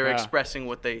 they're Yeah. expressing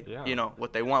what they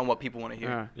what they want, what people want to hear.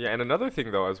 Yeah. Yeah, and another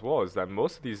thing though as well is that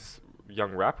most of these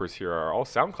young rappers here are all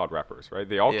SoundCloud rappers, right?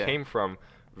 They all Yeah. came from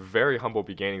very humble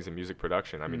beginnings in music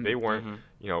production. I mean, they weren't,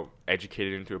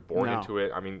 educated into it, born No. into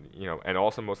it. I mean, and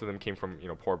also most of them came from,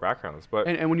 poor backgrounds. But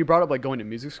And when you brought up like going to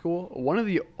music school, one of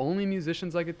the only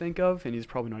musicians I could think of, and he's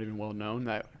probably not even well known,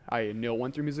 that I know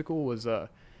went through music school was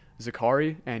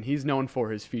Zakari, and he's known for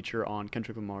his feature on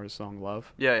Kendrick Lamar's song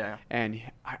 "Love." Yeah. And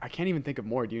I can't even think of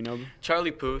more. Do you know? Charlie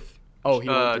Puth. Oh, he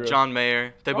went through it. John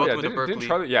Mayer. They both went to Berkeley.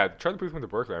 Charlie Puth went to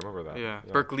Berkeley. I remember that. Yeah.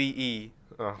 Berkeley E.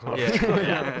 Oh.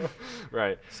 Yeah.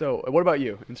 Right. So, what about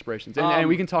you? Inspirations, and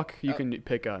we can talk. You can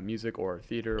pick music or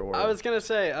theater or. I was gonna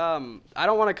say, I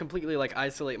don't want to completely like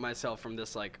isolate myself from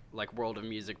this like world of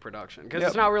music production because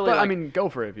it's not really. But, like, I mean, go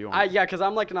for it if you want. because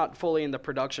I'm like not fully in the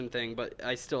production thing, but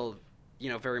I still,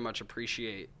 very much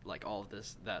appreciate like all of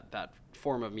this that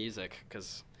form of music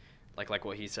because, like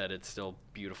what he said, it's still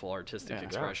beautiful artistic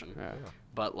expression. Yeah.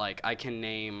 But like I can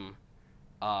name,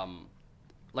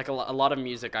 like a lot of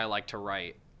music I like to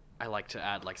write. I like to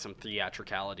add like some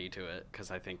theatricality to it because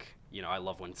I think I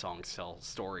love when songs tell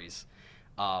stories.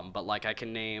 But like I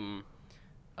can name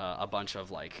a bunch of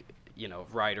like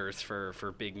writers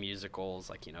for big musicals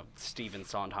like Stephen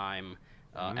Sondheim,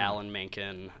 Alan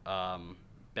Menken,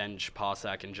 Benj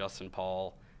Pasek and Justin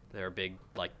Paul. They're a big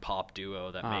like pop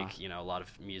duo that make a lot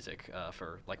of music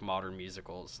for like modern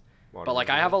musicals. But like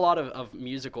I have a lot of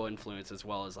musical influence as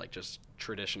well as like just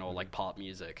traditional like pop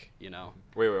music,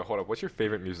 Wait, hold up. What's your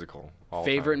favorite musical?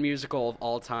 Favorite musical of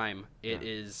all time? It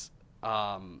is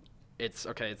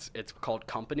it's called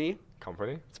Company.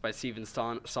 Company? It's by Stephen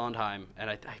Sondheim and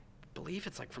I believe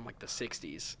it's like from like the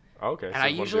 60s. Oh, okay. And so I one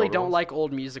of the usually older don't ones? like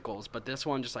old musicals, but this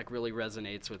one just like really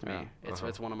resonates with me. Yeah.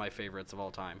 It's one of my favorites of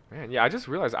all time. Man, yeah, I just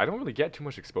realized I don't really get too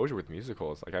much exposure with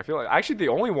musicals. Like I feel like actually the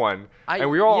only one, I- and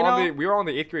we were all you on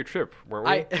know- the 8th grade trip, weren't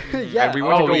we? Yeah. And we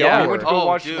went to go. yeah. We went to go Oh,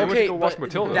 watch. dude. We went to go watch but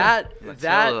Matilda. Matilda.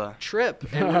 That trip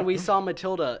and when we saw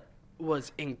Matilda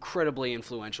was incredibly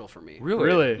influential for me.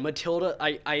 Really? Matilda,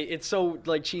 it's so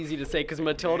like cheesy to say because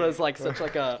Matilda is like such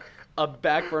like a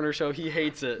back burner show. He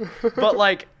hates it, but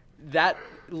like that,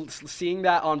 seeing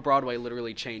that on Broadway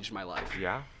literally changed my life.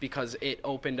 Yeah. Because it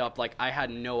opened up like I had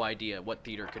no idea what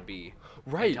theater could be.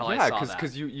 Right. Until I Yeah. saw that.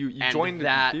 Because you And joined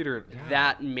that, the theater. Yeah.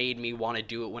 That made me want to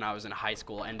do it when I was in high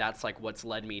school, and that's like what's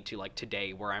led me to like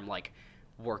today, where I'm like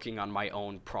working on my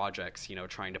own projects.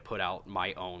 Trying to put out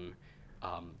my own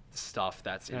stuff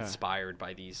that's inspired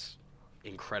by these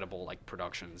incredible like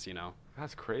productions.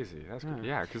 That's crazy. That's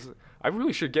yeah. Because I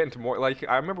really should get into more. Like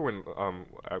I remember when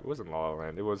it wasn't La La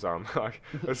Land. It was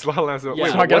it's La La Land. Yeah.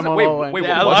 Wait, Talk was about it? La La Land. Wait.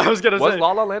 Yeah, Was I was gonna say.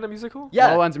 La La Land a musical? Yeah.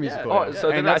 La La Land's a musical. Oh, yeah. so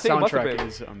then and I that think it must have soundtrack been-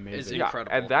 is amazing. It's Yeah,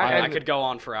 incredible. and that- I and- could go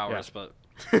on for hours, but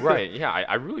Right. Yeah.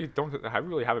 I really don't. I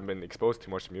really haven't been exposed too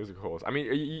much to musicals. I mean,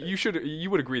 you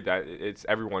would agree that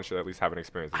everyone should at least have an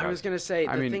experience. I was gonna say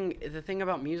I mean- the thing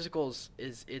about musicals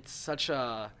is it's such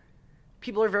a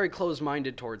people are very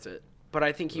closed-minded towards it, but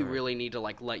I think you really need to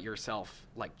like let yourself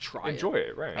like try Enjoy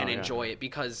it, right. and Oh, yeah. enjoy it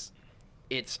because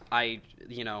it's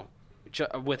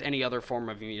with any other form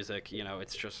of music,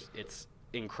 it's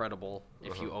incredible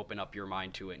if you open up your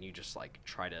mind to it and you just like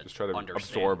try to understand,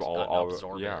 absorb all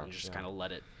it yeah, and just kind of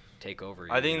let it take over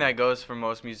you. I think that goes for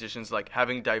most musicians, like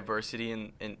having diversity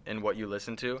in what you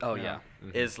listen to. Oh yeah.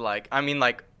 Is like, I mean,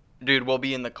 like, dude, we'll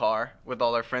be in the car with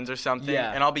all our friends or something,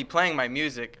 Yeah. and I'll be playing my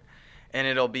music, and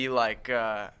it'll be like,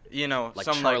 you know, Like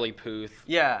some Charlie like, Puth.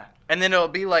 yeah, and then it'll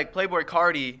be like Playboy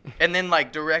Cardi, and then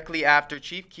like directly after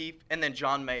Chief Keef, and then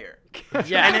John Mayer.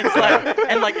 Yeah. And it's like,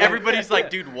 and like everybody's like,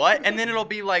 dude, what? And then it'll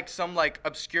be like some like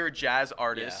obscure jazz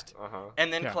artist,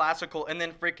 and then Yeah. classical, and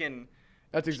then freaking.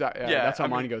 That's exactly. Yeah, that's how I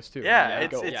mine mean, goes too. yeah, I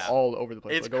go it's- all over the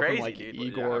place. it's I go from crazy, like dude.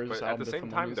 Igor's but at album the to same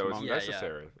time, though, it's Thelonious Yeah, Monk. yeah.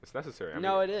 necessary. It's necessary. I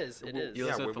No, mean, it is. It is. You Yeah,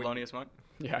 listen to when- Thelonious Monk?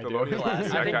 Yeah, I do. Thelonious Monk. I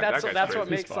That think guy- that's that guy's that's what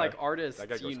crazy. makes He's like fire. artists That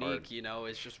guy goes unique, hard. you know,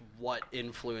 is just what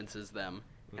influences them.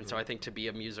 And so I think to be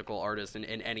a musical artist in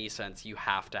any sense, you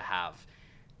have to have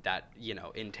that, you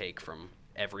know, intake from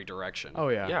every direction. Oh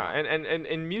yeah. Yeah, and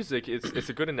in music, it's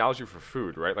a good analogy for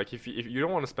food, right? Like if you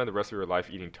don't want to spend the rest of your life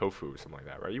eating tofu or something like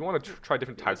that, right? You want to try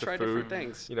different You wanna types try of food, different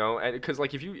things. you know, and because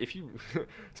like if you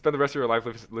spend the rest of your life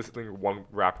listening to one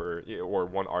rapper or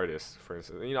one artist, for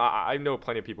instance, you know, I know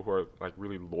plenty of people who are like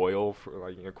really loyal for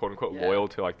like, you know, quote unquote Yeah. loyal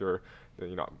to like their,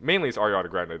 you know, mainly it's Ariana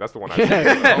Grande. That's the one I see.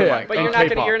 Yeah. But And you're not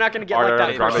K-pop. gonna get like that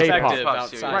Ariana Grande. perspective K-pop,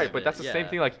 outside. Right, of but it. that's the same Yeah.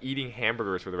 thing like eating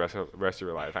hamburgers for the rest of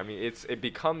your life. I mean, it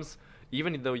becomes,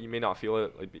 even though you may not feel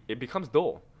it, like, it becomes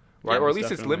dull, right? Yeah, or at most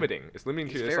least it's definitely. limiting. It's limiting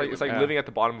It's to it's very like limiting. living at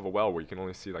the bottom of a well where you can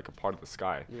only see like a part of the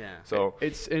sky. Yeah. So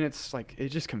It's like it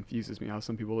just confuses me how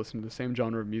some people listen to the same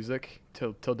genre of music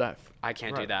till death. I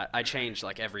can't do Right. that. I change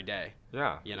like every day.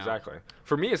 yeah, You know? exactly.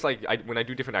 For me, it's like when I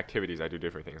do different activities, I do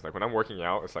different things. Like when I'm working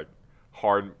out, it's like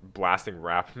hard blasting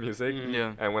rap music.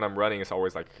 Yeah. And when I'm running, it's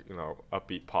always like, you know,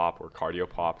 upbeat pop or cardio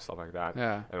pop, stuff like that.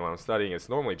 Yeah. And when I'm studying, it's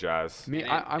normally jazz. Me, And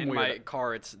I'm in weird. my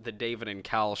car, it's the David and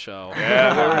Cal show.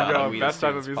 Yeah, there we on go. We Best the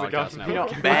type of Students music Podcast out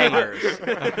Network. there.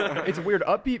 Bangers. It's weird.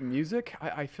 Upbeat music.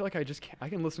 I feel like I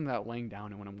can listen to that laying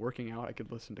down, and when I'm working out, I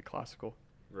could listen to classical.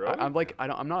 Really? I'm like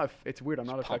I'm not. It's weird. I'm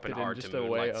not Pumping affected in hard just to a way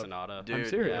Moonlight of. Sonata. Dude,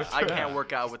 serious. I can't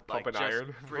work out with like Pumping just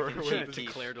iron. freaking With Chief the Keef.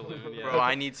 Claire de Lune, yeah. Bro,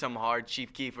 I need some hard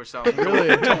Chief Keef or something. Really?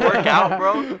 To work out,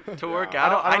 bro. To work I out.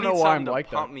 don't- I don't need know why I'm something like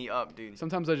to that. pump me up, dude.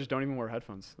 Sometimes I just don't even wear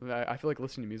headphones. I feel like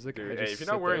listening to music. Dude, I hey, just if sit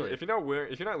you're not wearing, there.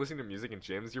 if you're not listening to music in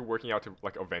gyms, you're working out to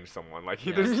like avenge someone. Like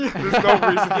Yeah. there's no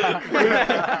reason.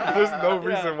 There's no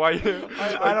reason why you.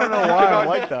 I don't know why I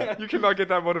like that. You cannot get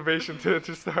that motivation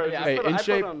to start. Yeah, Hey, I In put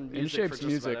Shape- on In music Shape's for just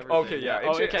music. about everything. Okay, yeah, Oh,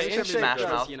 In Shape- okay. In In Shape Shape Smash does,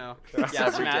 Mouth. you know. That's Yeah,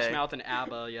 every Smash day. Mouth and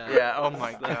ABBA. Yeah. Yeah, oh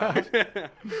my god.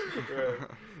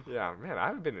 Yeah, man, I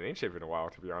haven't been in shape in a while,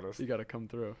 to be honest. You gotta come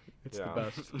through. It's Yeah. the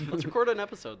best. Let's record an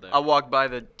episode there. I walked by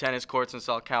the tennis courts and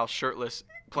saw Cal shirtless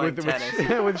playing with,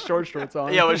 tennis. with short shorts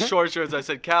on. Yeah, with short shorts. I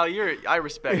said, Cal, I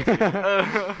respect you.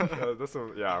 That's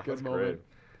Good that's moment. great.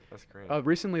 That's great.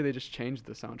 Recently, they just changed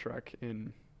the soundtrack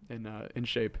in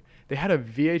Shape. They had a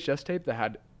VHS tape that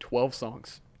had 12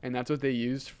 songs, and that's what they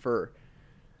used for.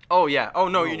 Oh yeah. Oh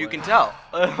no, you can tell.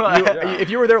 If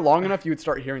you were there long enough, you would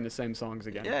start hearing the same songs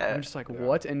again. Yeah. I'm just like,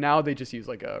 what? And now they just use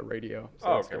like a radio. So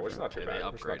Oh, it's okay, well, it's different. not too Okay, they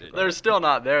bad. It's not too upgraded. bad. They're still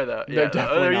not there though. They're Yeah,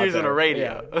 definitely they're not using there. a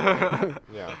radio.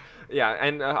 Yeah,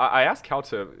 and I asked Cal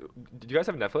to. Did you guys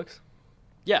have Netflix?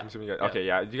 Yeah. I'm assuming you guys, Yeah. Okay,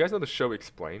 yeah. Do you guys know the show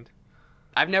Explained?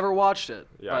 I've never watched it.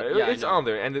 Yeah, but it's I know. on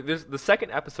there, and there's the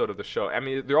second episode of the show. I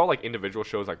mean, they're all like individual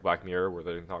shows, like Black Mirror, where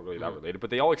they're not really that related, but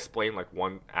they all explain like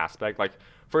one aspect. Like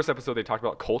first episode, they talked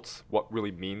about cults, what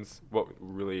really means, what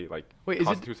really like Wait, is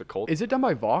constitutes a cult. it done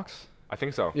by Vox? I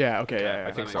think so. Yeah. Okay. Yeah.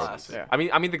 I think that so. makes sense. Yeah. I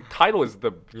mean, the title is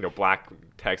the black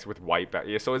text with white back.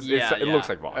 Yeah, so it Yeah, looks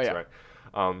yeah. like Vox, Oh, yeah.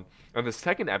 right? And the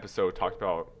second episode talked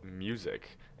about music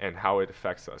and how it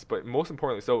affects us. But most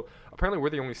importantly, so apparently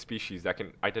we're the only species that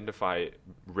can identify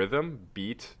rhythm,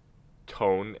 beat,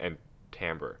 tone, and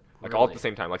timbre, like all at Really? the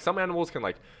same time. Like some animals can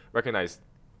like recognize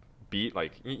beat,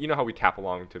 like you know how we tap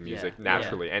along to music Yeah.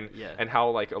 naturally, Yeah. and Yeah. and how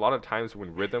like a lot of times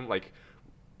when rhythm, like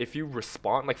if you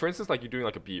respond, like for instance, like you're doing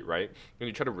like a beat, right? And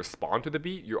you try to respond to the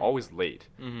beat, you're always late.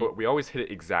 But we always hit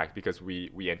it exact because we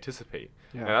anticipate.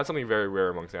 Yeah. And that's something very rare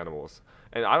amongst animals.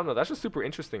 And I don't know, that's just super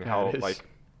interesting Yeah, how it is. like,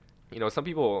 some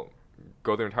people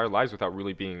go their entire lives without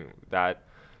really being that,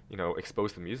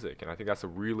 exposed to music. And I think that's a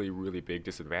really, really big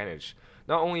disadvantage.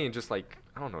 Not only in just like,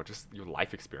 I don't know, just your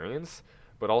life experience,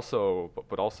 but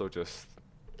also just,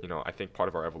 I think part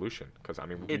of our evolution. Because I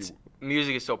mean,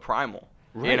 Music is so primal.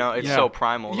 Right. It's Yeah. so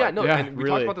primal. Yeah, like- no, Yeah, and we really.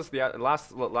 talked about this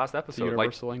the last episode.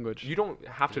 universal like, language. You don't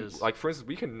have It to is. like, for instance,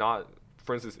 we could not.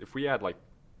 For instance, if we had like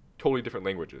totally different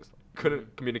languages,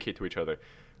 couldn't communicate to each other,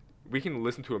 we can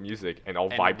listen to a music and all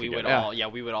And vibe we together. would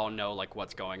all we would all know like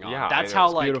what's going on. Yeah, That's I know, how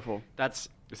it's like beautiful. that's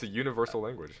It's a universal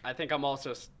language. I think I'm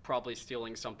also probably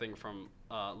stealing something from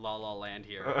La La Land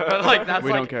here. But like that's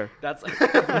We like, don't care. That's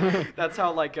that's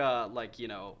how like you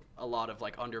know, a lot of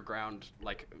like underground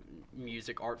like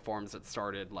music art forms that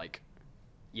started, like,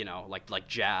 you know, like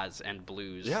jazz and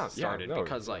blues started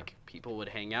because like people would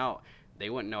hang out. They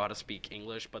wouldn't know how to speak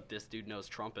English, but this dude knows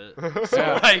trumpet. So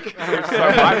Yeah. like, start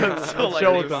vibing. so like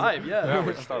Chill they with them. vibe, yeah. Yeah,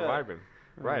 we just start Yeah. vibing.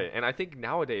 Right, and I think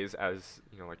nowadays, as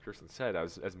you know, like Kirsten said,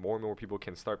 as more and more people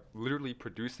can start literally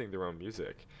producing their own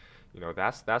music, you know,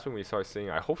 that's when we start seeing,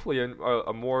 hopefully,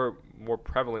 a more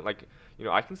prevalent, like, you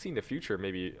know, I can see in the future,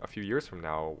 maybe a few years from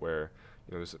now, where,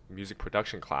 you know, there's a music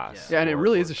production class. Yeah, and it or-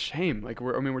 really or- is a shame. Like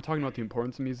we're talking about the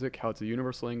importance of music, how it's a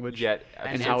universal language. Yet,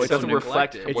 And it how it's doesn't so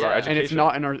reflect neglected. what our Yeah. education. and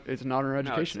it's not in our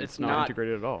education. it's it's not not-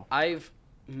 integrated at all. I've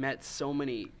met so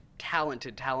many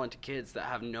talented kids that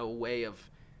have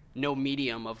no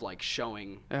medium of like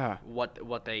showing Yeah.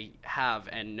 what they have,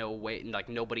 and no way, like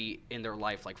nobody in their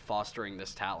life like fostering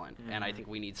this talent. And I think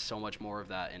we need so much more of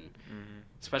that, and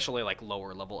especially like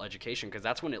lower level education, because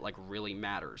that's when it like really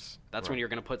matters. That's when Right. you're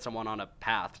going to put someone on a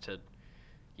path to,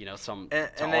 you know, to And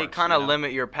they art, kind you of know?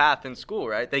 limit your path in school,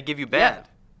 right? They give you band,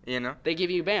 you know? They give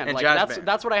you band. And Like jazz band.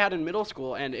 that's what I had in middle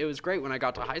school, and it was great when I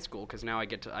got to high school, because now I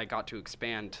got to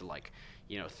expand to like,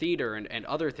 you know, theater and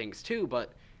other things too.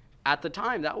 But at the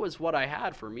time, that was what I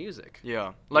had for music.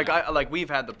 Yeah. Like Yeah. we've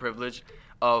had the privilege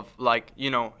of, like, you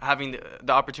know, having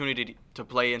the opportunity to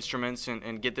play instruments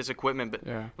and get this equipment, but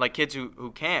Yeah. like kids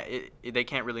who can't, they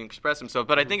can't really express themselves.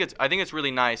 But I think it's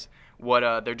really nice what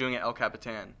they're doing at El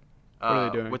Capitan. What are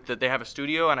they doing? They have a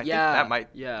studio, and I think Yeah, that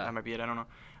might be it. I don't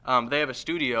know. They have a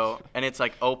studio, and it's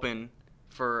like open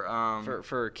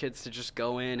For kids to just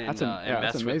go in and, That's and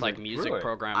that's mess with like amazing. music Really?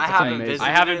 programs. I It's haven't amazing. visited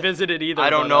I haven't it. visited either. I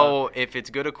don't but, know if it's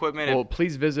good equipment. Well,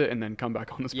 please visit and then come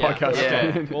back on this Yeah. podcast.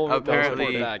 Yeah. we'll Apparently-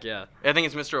 report back. Yeah. I think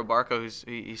it's Mr. Obarco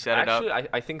he set it up. Actually,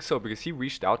 I think so, because he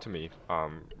reached out to me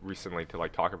recently to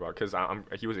like talk about, because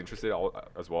he was interested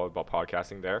as well about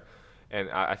podcasting there, and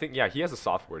I think he has the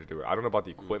software to do it. I don't know about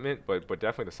the equipment, but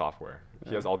definitely the software.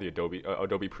 He has all the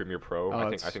Adobe Premiere Pro. Oh, I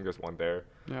that's- think there's one there.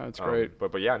 Yeah, it's great.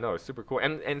 But yeah, no, it's super cool.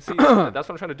 And see, that's what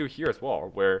I'm trying to do here as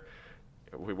well, where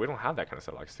we don't have that kind of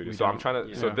stuff like studio. We So I'm don't. trying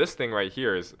to. So Yeah. this thing right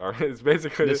here is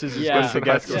basically This is as Yeah. good as it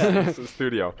gets. It's a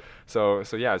studio. So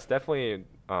yeah, it's definitely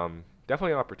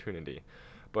an opportunity.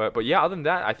 But yeah, other than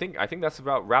that, I think that's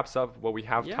about wraps up what we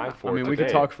have Yeah. time for. I mean, we could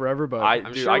today. talk forever, but I I'm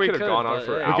dude, sure I we could have could, gone on but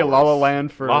for yeah. hours. we get La La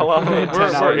Land for La La Land. 10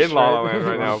 We're hours in La La straight. Land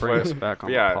right now. Bring but- us back on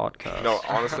yeah, the podcast. No,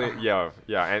 honestly,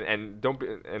 yeah, and don't be,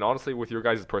 and honestly, with your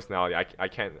guys' personality, I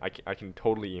can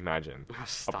totally imagine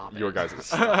Stop your it. guys'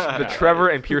 the Trevor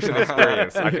and Pearson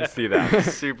experience. I can see that.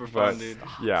 Super fun, But, dude.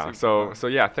 Yeah. Super So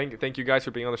yeah, thank you guys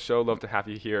for being on the show. Love to have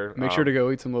you here. Make sure to go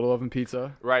eat some Little Oven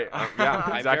pizza. Right. Yeah.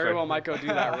 I Exactly. very well might go do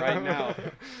that right now.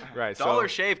 Right. Dollar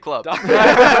So Shave Club.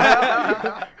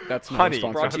 That's not Honey. a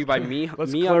sponsor. Brought to you by me.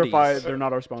 Let's Me clarify Undies. they're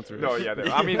not our sponsors. no, yeah.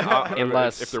 I mean,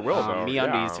 Unless if there will though. Me yeah.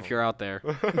 Undies, if you're out there.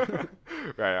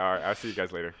 Right. All right. I'll see you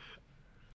guys later.